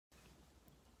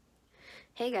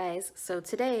Hey guys, so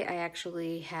today I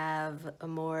actually have a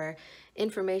more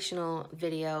informational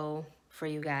video for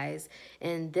you guys,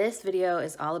 and this video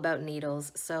is all about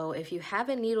needles. So if you have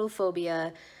a needle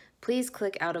phobia, please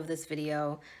click out of this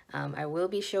video. I will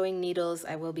be showing needles,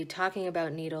 I will be talking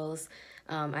about needles.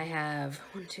 I have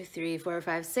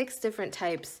 6 different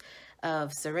types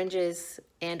of syringes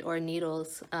and or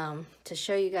needles to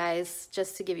show you guys,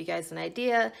 just to give you guys an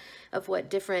idea of what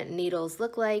different needles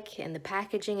look like and the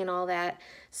packaging and all that.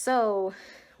 So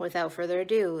without further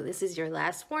ado, this is your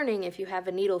last warning. If you have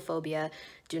a needle phobia,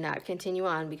 do not continue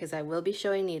on because I will be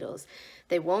showing needles.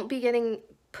 They won't be getting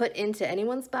put into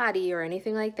anyone's body or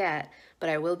anything like that, but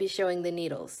I will be showing the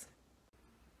needles.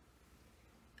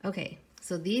 Okay,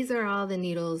 so these are all the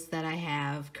needles that I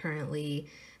have currently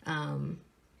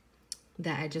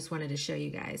that I just wanted to show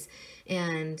you guys.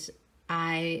 And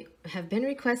I have been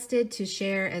requested to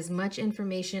share as much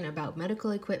information about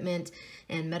medical equipment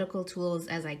and medical tools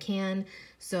as I can.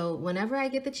 So whenever I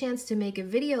get the chance to make a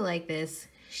video like this,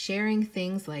 sharing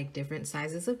things like different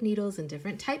sizes of needles and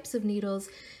different types of needles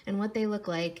and what they look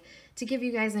like to give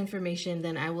you guys information,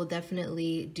 then I will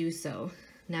definitely do so.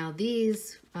 Now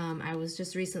these, I was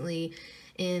just recently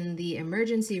in the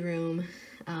emergency room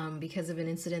because of an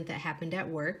incident that happened at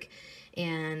work.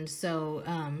 And so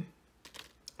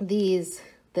the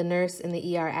nurse in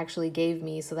the ER actually gave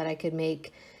me so that I could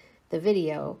make the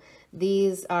video.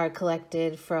 These are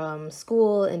collected from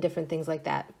school and different things like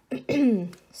that.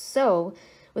 So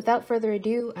without further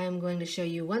ado, I'm going to show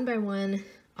you one by one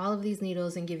all of these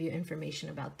needles and give you information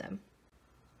about them.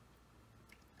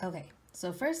 Okay,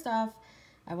 so first off,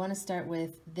 I want to start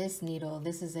with this needle.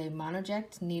 This is a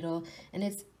Monocheck Needle, and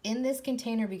it's in this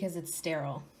container because it's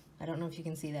sterile. I don't know if you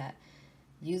can see that.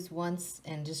 Use once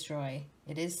and destroy.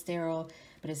 It is sterile,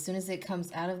 but as soon as it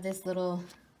comes out of this little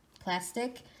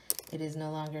plastic, it is no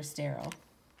longer sterile.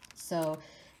 So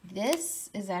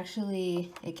this is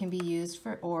actually, it can be used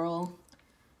for oral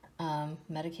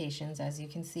medications, as you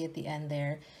can see at the end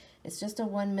there. It's just a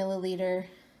 1 milliliter.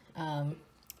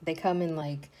 They come in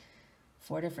like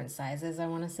 4 different sizes, I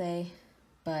want to say,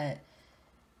 but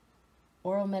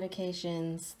oral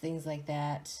medications, things like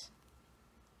that.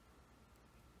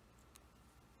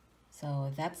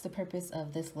 So that's the purpose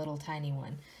of this little tiny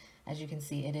one. As you can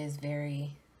see, it is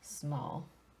very small.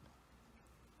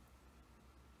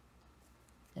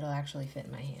 It'll actually fit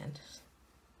in my hand.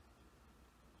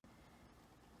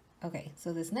 Okay,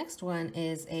 so this next one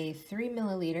is a 3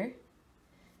 milliliter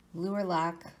luer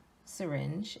lock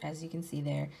syringe, as you can see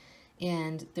there.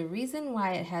 And the reason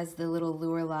why it has the little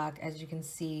luer lock, as you can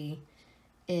see,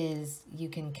 is you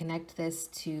can connect this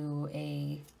to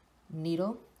a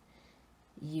needle.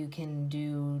 You can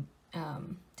do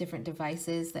different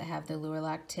devices that have the luer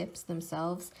lock tips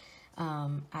themselves,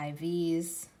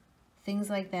 IVs, things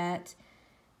like that.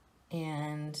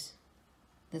 And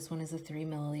this one is a 3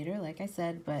 milliliter, like I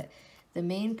said, but the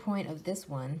main point of this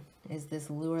one is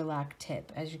this luer lock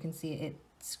tip. As you can see, it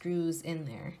screws in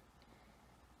there.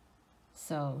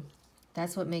 So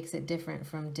that's what makes it different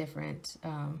from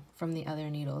the other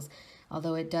needles.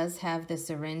 Although it does have the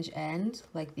syringe end,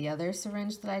 like the other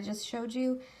syringe that I just showed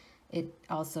you, it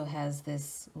also has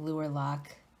this luer lock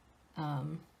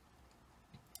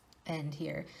end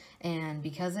here. And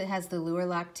because it has the luer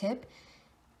lock tip,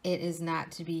 it is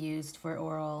not to be used for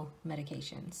oral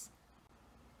medications.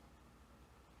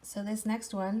 So this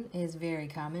next one is very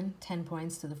common. 10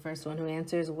 points to the first one who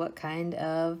answers what kind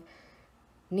of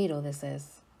needle this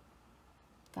is.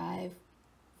 5,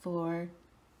 4,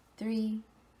 3,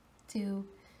 2,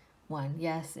 1.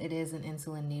 Yes, it is an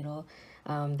insulin needle.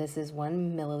 This is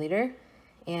 1 milliliter,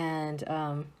 and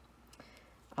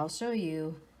I'll show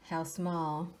you how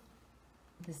small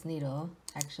this needle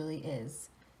actually is.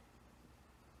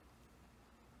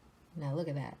 Now look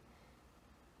at that.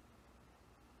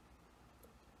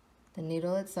 The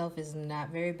needle itself is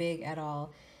not very big at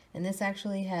all, and this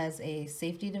actually has a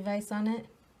safety device on it,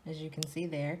 as you can see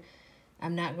there.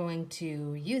 I'm not going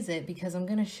to use it because I'm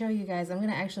going to show you guys, I'm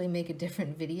going to actually make a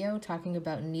different video talking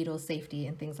about needle safety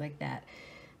and things like that.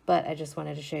 But I just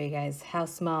wanted to show you guys how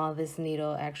small this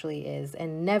needle actually is,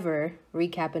 and never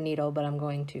recap a needle, but I'm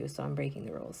going to, so I'm breaking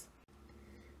the rules.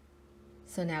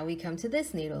 So now we come to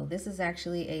this needle. This is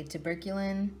actually a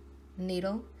Tuberculin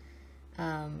Needle.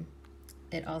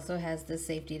 It also has the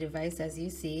safety device, as you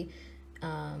see.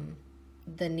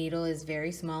 The needle is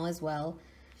very small as well.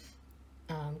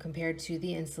 Compared to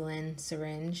the insulin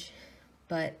syringe,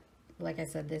 but like I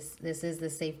said, this is the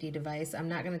safety device. I'm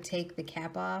not going to take the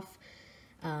cap off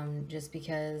just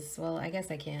because, well, I guess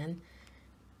I can.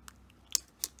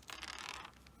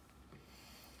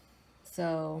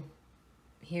 So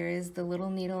here is the little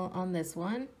needle on this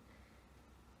one.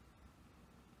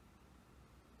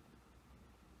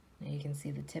 Now you can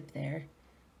see the tip there.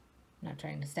 I'm not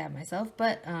trying to stab myself,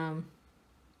 but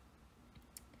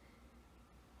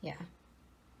yeah,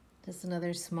 just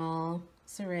another small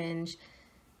syringe,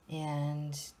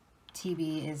 and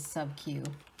TB is sub-Q.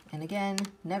 And again,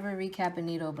 never recap a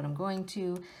needle, but I'm going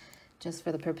to, just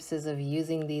for the purposes of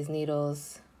using these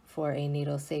needles for a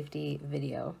needle safety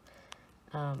video.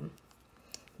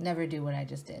 Never do what I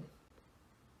just did.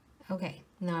 Okay,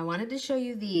 now I wanted to show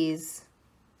you these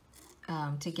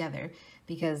together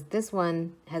because this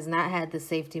one has not had the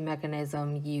safety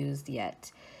mechanism used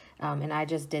yet. And I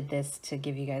just did this to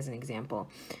give you guys an example.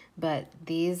 But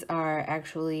these are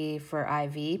actually for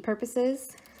IV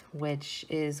purposes, which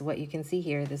is what you can see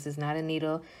here. This is not a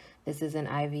needle. This is an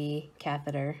IV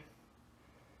catheter.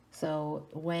 So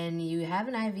when you have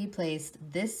an IV placed,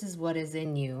 this is what is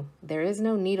in you. There is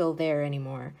no needle there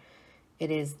anymore. It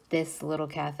is this little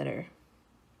catheter.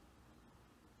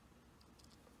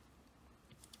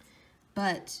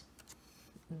 But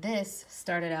this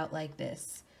started out like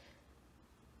this.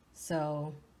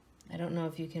 So I don't know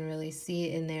if you can really see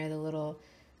it in there, the little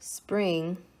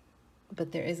spring,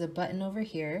 but there is a button over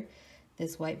here,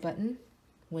 this white button.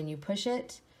 When you push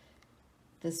it,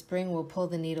 the spring will pull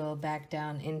the needle back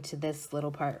down into this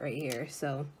little part right here.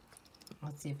 So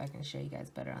let's see if I can show you guys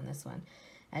better on this one.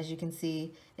 As you can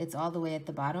see, it's all the way at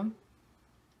the bottom.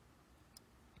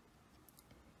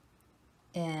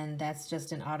 And that's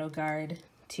just an auto guard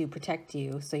to protect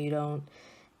you so you don't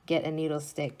get a needle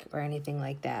stick or anything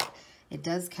like that. It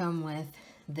does come with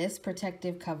this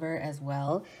protective cover as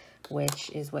well,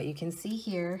 which is what you can see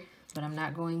here, but I'm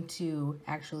not going to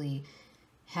actually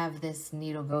have this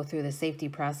needle go through the safety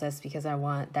process because I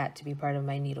want that to be part of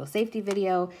my needle safety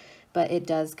video, but it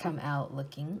does come out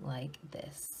looking like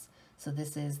this. So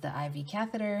this is the IV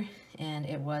catheter, and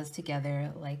it was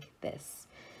together like this.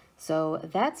 So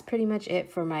that's pretty much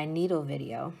it for my needle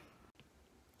video.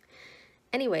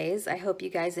 Anyways, I hope you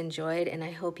guys enjoyed, and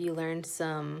I hope you learned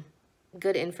some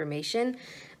good information.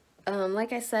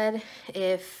 Like I said,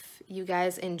 if you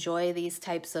guys enjoy these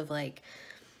types of like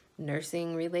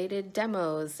nursing related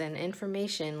demos and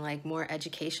information, like more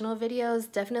educational videos,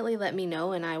 definitely let me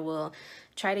know, and I will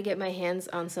try to get my hands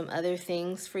on some other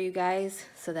things for you guys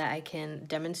so that I can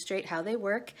demonstrate how they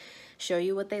work, show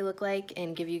you what they look like,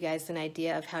 and give you guys an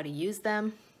idea of how to use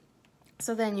them.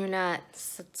 So then you're not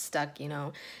stuck, you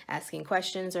know, asking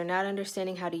questions or not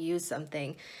understanding how to use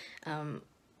something.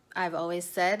 I've always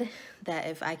said that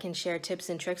if I can share tips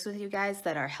and tricks with you guys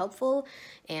that are helpful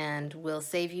and will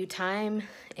save you time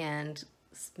and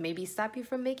maybe stop you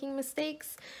from making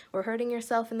mistakes or hurting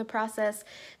yourself in the process,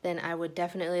 then I would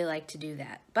definitely like to do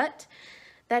that. But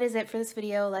that is it for this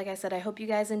video. Like I said, I hope you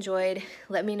guys enjoyed.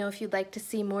 Let me know if you'd like to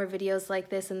see more videos like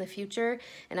this in the future,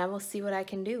 and I will see what I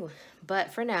can do.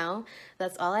 But for now,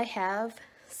 that's all I have.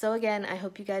 So again, I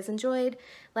hope you guys enjoyed.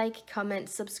 Like, comment,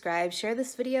 subscribe, share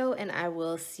this video, and I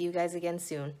will see you guys again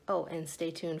soon. Oh, and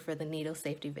stay tuned for the needle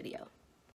safety video.